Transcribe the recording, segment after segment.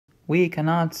We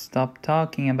cannot stop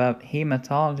talking about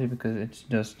hematology because it's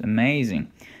just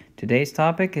amazing. Today's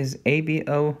topic is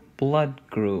ABO blood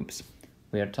groups.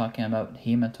 We are talking about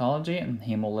hematology and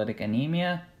hemolytic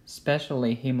anemia,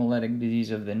 especially hemolytic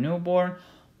disease of the newborn.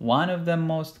 One of the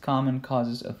most common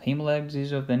causes of hemolytic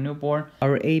disease of the newborn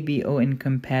are ABO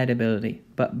incompatibility.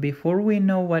 But before we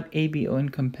know what ABO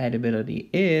incompatibility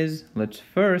is, let's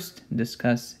first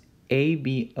discuss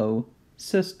ABO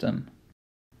system.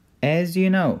 As you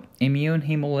know, immune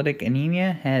hemolytic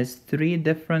anemia has three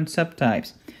different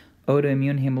subtypes.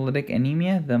 Autoimmune hemolytic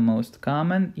anemia, the most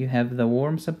common, you have the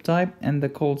warm subtype and the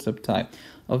cold subtype.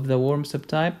 Of the warm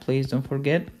subtype, please don't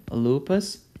forget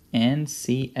lupus and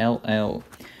CLL.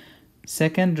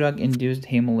 Second, drug-induced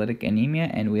hemolytic anemia,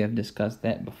 and we have discussed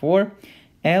that before.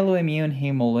 Alloimmune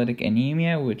hemolytic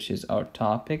anemia, which is our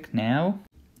topic now.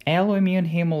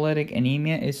 Alloimmune hemolytic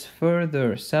anemia is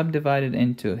further subdivided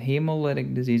into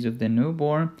hemolytic disease of the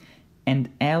newborn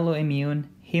and alloimmune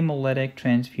hemolytic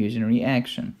transfusion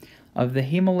reaction. Of the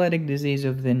hemolytic disease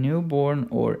of the newborn,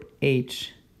 or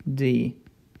HDN,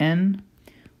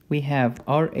 we have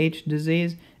RH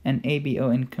disease and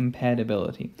ABO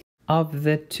incompatibility. Of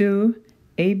the two,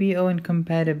 ABO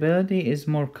incompatibility is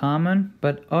more common,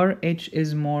 but RH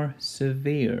is more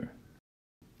severe.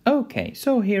 Okay,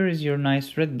 so here is your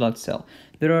nice red blood cell.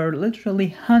 There are literally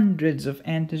hundreds of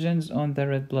antigens on the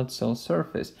red blood cell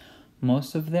surface.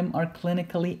 Most of them are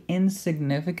clinically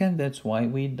insignificant, that's why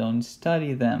we don't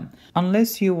study them.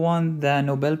 Unless you won the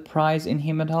Nobel Prize in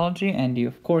Hematology, and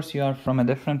of course you are from a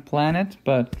different planet,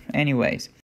 but anyways.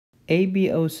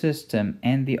 ABO system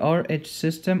and the RH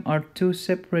system are two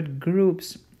separate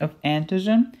groups of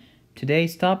antigen.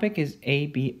 Today's topic is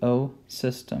ABO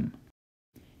system.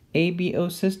 ABO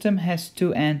system has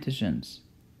two antigens,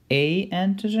 A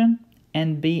antigen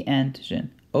and B antigen.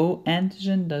 O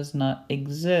antigen does not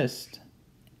exist,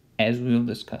 as we will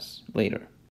discuss later.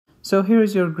 So here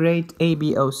is your great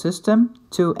ABO system,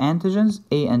 two antigens,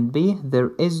 A and B.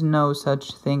 There is no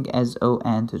such thing as O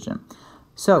antigen.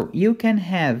 So you can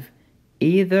have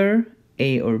either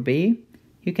A or B,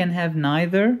 you can have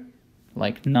neither,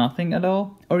 like nothing at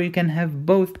all, or you can have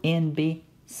both A and B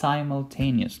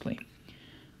simultaneously.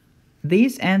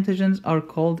 These antigens are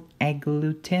called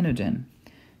agglutinogen.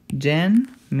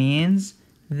 Gen means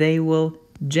they will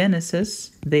produce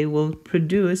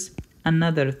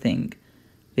another thing.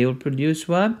 They will produce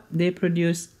what? They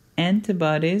produce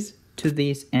antibodies to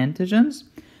these antigens.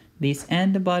 These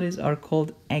antibodies are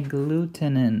called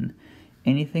agglutinin.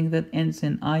 Anything that ends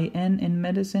in IN in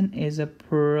medicine is a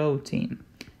protein.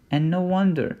 And no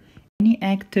wonder, any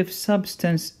active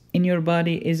substance in your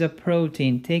body is a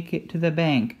protein. Take it to the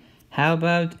bank. How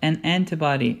about an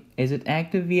antibody? Is it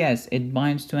active? Yes, it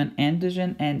binds to an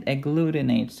antigen and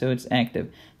agglutinates, so it's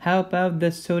active. How about the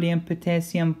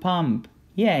sodium-potassium pump?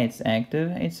 Yeah, it's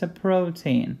active. It's a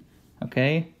protein.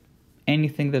 Okay?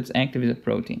 Anything that's active is a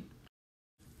protein.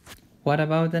 What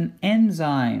about an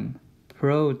enzyme?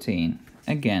 Protein.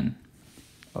 Again.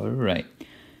 Alright.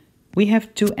 We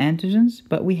have two antigens,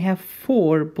 but we have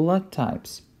four blood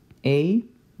types. A,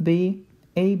 B,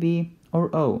 AB,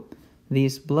 or O.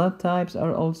 These blood types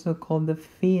are also called the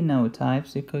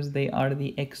phenotypes because they are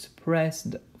the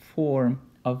expressed form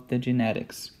of the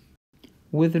genetics.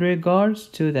 With regards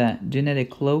to the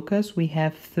genetic locus, we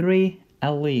have three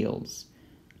alleles,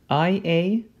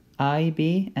 IA,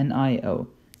 IB, and IO.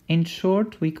 In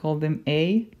short, we call them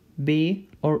A, B,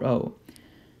 or O.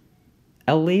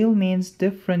 Allele means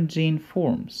different gene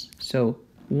forms. So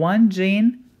one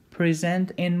gene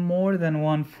present in more than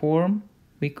one form.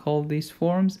 We call these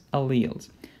forms alleles.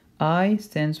 I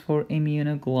stands for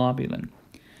immunoglobulin.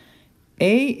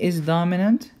 A is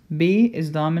dominant, B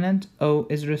is dominant, O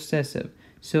is recessive.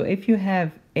 So if you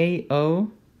have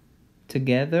AO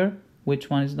together,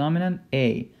 which one is dominant?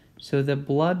 A. So the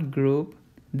blood group,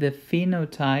 the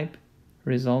phenotype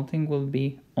resulting will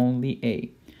be only A.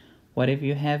 What if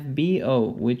you have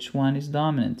BO? Which one is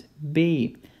dominant?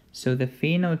 B. So the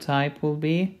phenotype will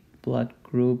be blood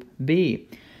group B.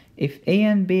 If A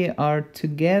and B are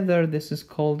together, this is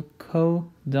called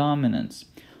codominance.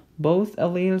 Both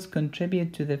alleles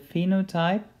contribute to the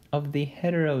phenotype of the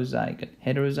heterozygote.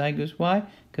 Heterozygous, why?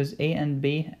 Because A and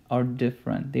B are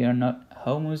different. They are not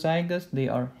homozygous, they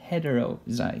are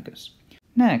heterozygous.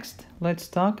 Next, let's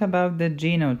talk about the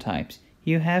genotypes.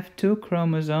 You have two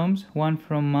chromosomes, one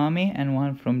from mommy and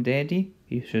one from daddy.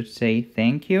 You should say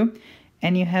thank you.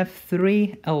 And you have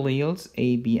three alleles,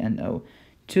 A, B, and O.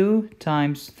 2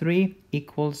 times 3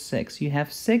 equals 6. You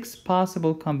have 6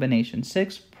 possible combinations,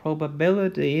 6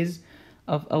 probabilities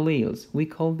of alleles. We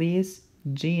call these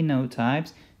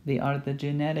genotypes. They are the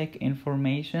genetic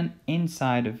information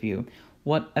inside of you.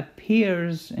 What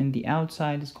appears in the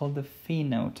outside is called the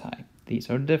phenotype. These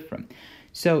are different.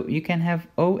 So you can have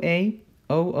OA,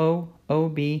 OO,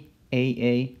 OB,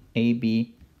 AA,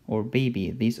 AB, or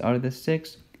BB. These are the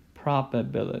 6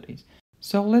 probabilities.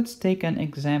 So let's take an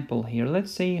example here.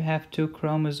 Let's say you have 2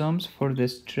 chromosomes for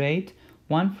this trait,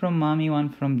 one from mommy, one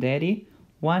from daddy.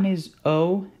 One is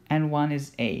O and one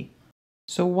is A.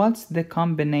 So what's the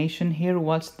combination here?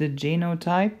 What's the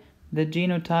genotype? The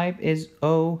genotype is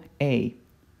OA.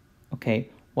 Okay,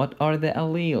 what are the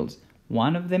alleles?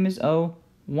 One of them is O,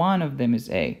 one of them is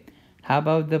A. How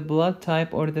about the blood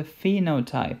type or the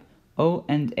phenotype? O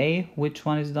and A, which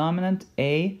one is dominant?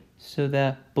 A, so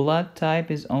the blood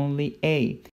type is only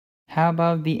A. How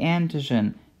about the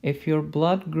antigen? If your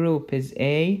blood group is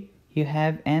A, you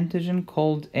have antigen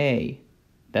called A.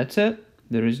 That's it.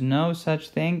 There is no such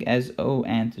thing as O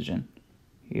antigen.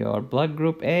 Your blood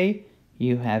group A,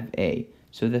 you have A.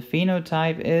 So the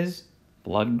phenotype is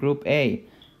blood group A.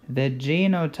 The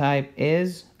genotype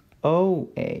is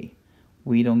OA.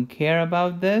 We don't care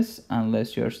about this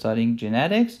unless you're studying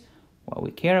genetics. What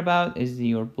we care about is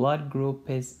your blood group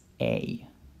is A.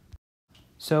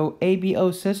 So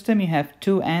ABO system, you have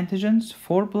 2 antigens,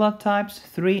 4 blood types,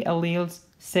 3 alleles,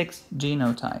 6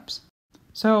 genotypes.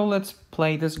 So let's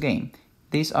play this game.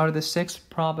 These are the 6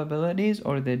 probabilities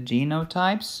or the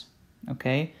genotypes.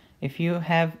 Okay, if you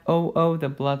have OO, the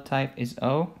blood type is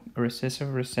O,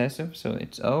 recessive, so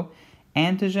it's O.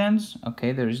 Antigens,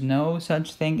 okay, there is no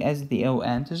such thing as the O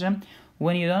antigen.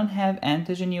 When you don't have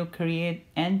antigen, you create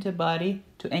antibody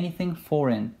to anything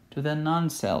foreign, to the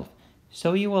non-self.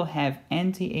 So you will have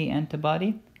anti-A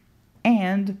antibody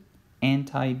and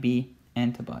anti-B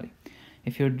antibody.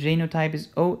 If your genotype is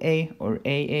OA or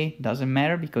AA, doesn't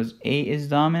matter because A is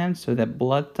dominant, so the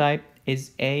blood type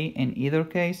is A in either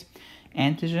case.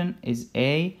 Antigen is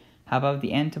A. How about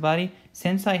the antibody?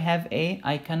 Since I have A,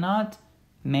 I cannot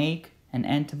make an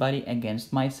antibody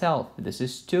against myself. This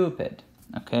is stupid,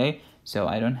 okay? So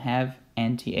I don't have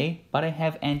anti-A, but I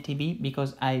have anti-B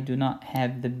because I do not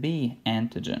have the B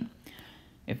antigen.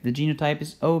 If the genotype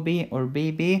is OB or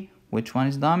BB, which one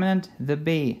is dominant? The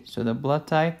B, so the blood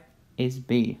type is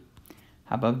B.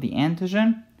 How about the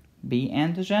antigen? B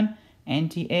antigen.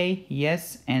 Anti-A,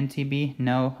 yes. Anti-B,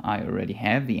 no. I already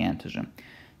have the antigen.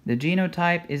 The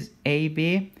genotype is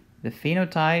AB. The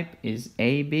phenotype is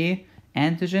AB.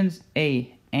 Antigens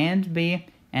A and B.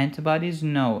 Antibodies,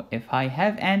 no. If I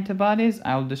have antibodies,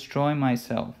 I'll destroy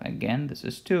myself. Again, this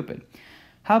is stupid.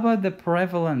 How about the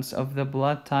prevalence of the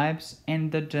blood types in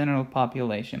the general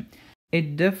population?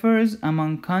 It differs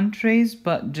among countries,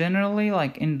 but generally,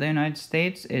 like in the United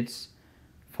States, it's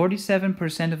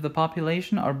 47% of the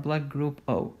population are blood group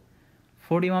O,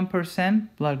 41%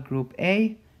 blood group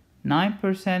A,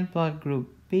 9% blood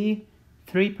group B,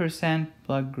 3%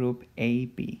 blood group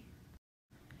AB.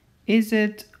 Is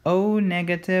it O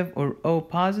negative or O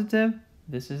positive?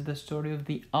 This is the story of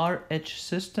the Rh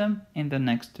system in the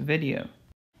next video.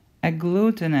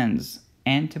 Agglutinins,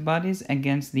 antibodies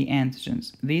against the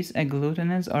antigens. These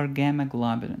agglutinins are gamma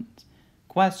globulins.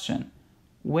 Question: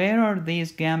 where are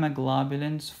these gamma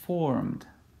globulins formed?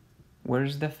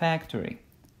 Where's the factory?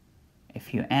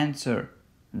 If you answer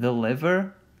the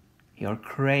liver, you're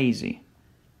crazy.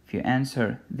 If you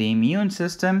answer the immune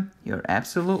system, you're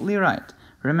absolutely right.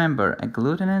 Remember,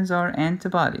 agglutinins are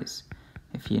antibodies.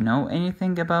 If you know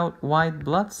anything about white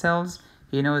blood cells,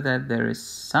 you know that there is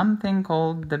something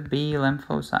called the B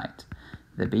lymphocyte.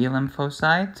 The B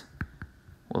lymphocyte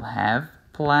will have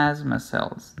plasma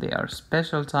cells. They are a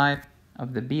special type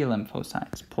of the B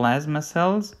lymphocytes. Plasma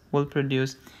cells will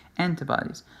produce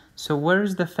antibodies. So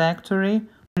where's the factory?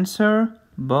 Answer: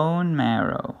 bone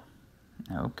marrow.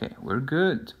 Okay, we're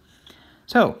good.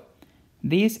 So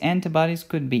these antibodies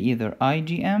could be either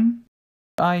IgM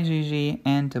or IgG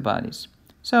antibodies.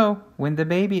 So when the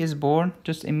baby is born,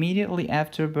 just immediately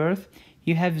after birth,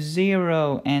 you have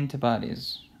 0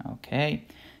 antibodies. Okay,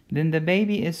 then the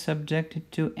baby is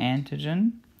subjected to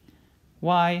antigen.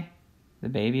 Why? The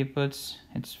baby puts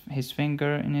his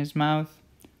finger in his mouth.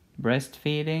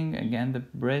 Breastfeeding, again, the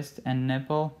breast and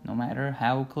nipple, no matter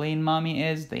how clean mommy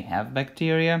is, they have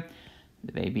bacteria.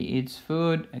 The baby eats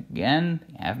food, again,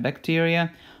 they have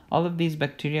bacteria. All of these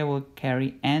bacteria will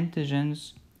carry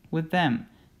antigens with them.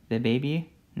 The baby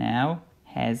now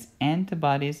has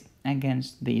antibodies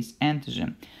against these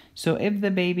antigen. So if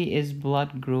the baby is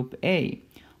blood group A,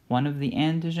 one of the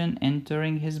antigen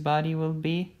entering his body will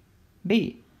be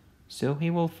B. So he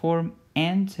will form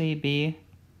anti-B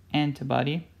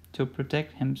antibody to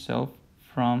protect himself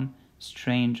from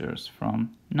strangers,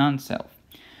 from non-self.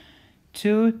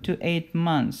 2 to 8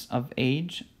 months of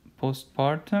age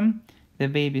postpartum, the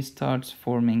baby starts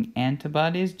forming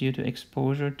antibodies due to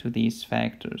exposure to these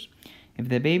factors. If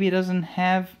the baby doesn't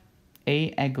have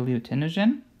A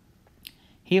agglutinogen,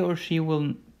 he or she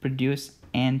will produce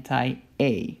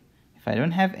anti-A. If I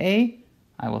don't have A,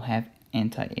 I will have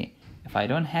anti-A. If I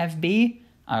don't have B,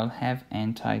 I'll have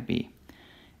anti-B.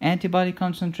 Antibody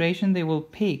concentration, they will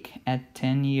peak at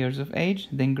 10 years of age,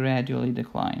 then gradually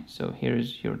decline. So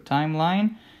here's your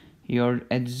timeline. You're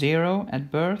at 0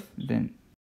 at birth, then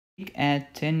peak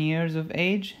at 10 years of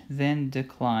age, then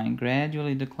decline,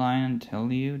 gradually decline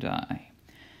until you die.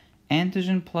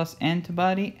 Antigen plus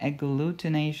antibody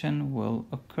agglutination will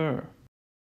occur.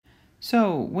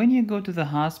 So when you go to the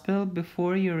hospital,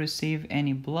 before you receive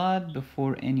any blood,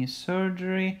 before any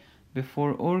surgery,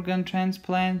 before organ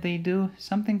transplant, they do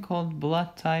something called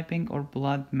blood typing or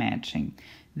blood matching.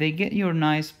 They get your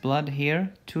nice blood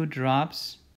here, 2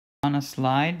 drops on a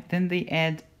slide, then they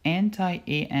add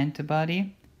anti-A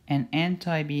antibody and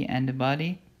anti-B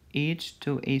antibody, each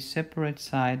to a separate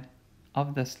side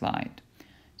of the slide.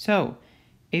 So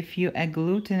if you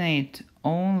agglutinate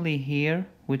only here,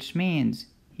 which means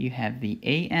you have the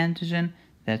A antigen,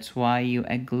 that's why you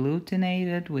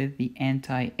agglutinated with the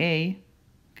anti-A,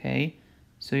 okay?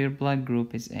 So your blood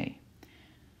group is A.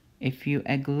 If you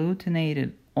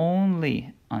agglutinated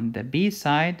only on the B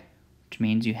side, which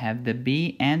means you have the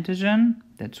B antigen,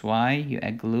 that's why you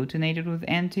agglutinated with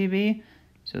anti-B,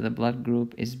 so the blood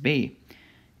group is B.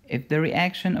 If the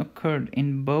reaction occurred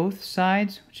in both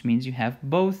sides, which means you have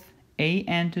both A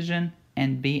antigen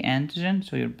and B antigen,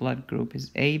 so your blood group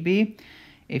is AB.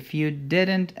 If you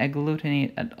didn't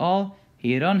agglutinate at all,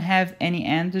 you don't have any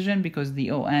antigen because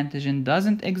the O antigen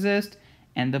doesn't exist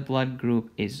and the blood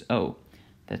group is O.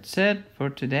 That's it for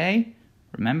today.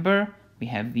 Remember, we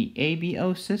have the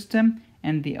ABO system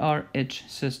and the RH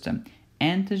system.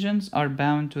 Antigens are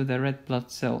bound to the red blood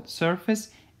cell surface.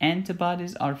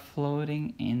 Antibodies are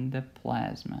floating in the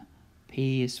plasma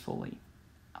peacefully.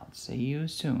 I'll see you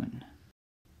soon.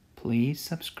 Please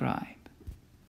subscribe.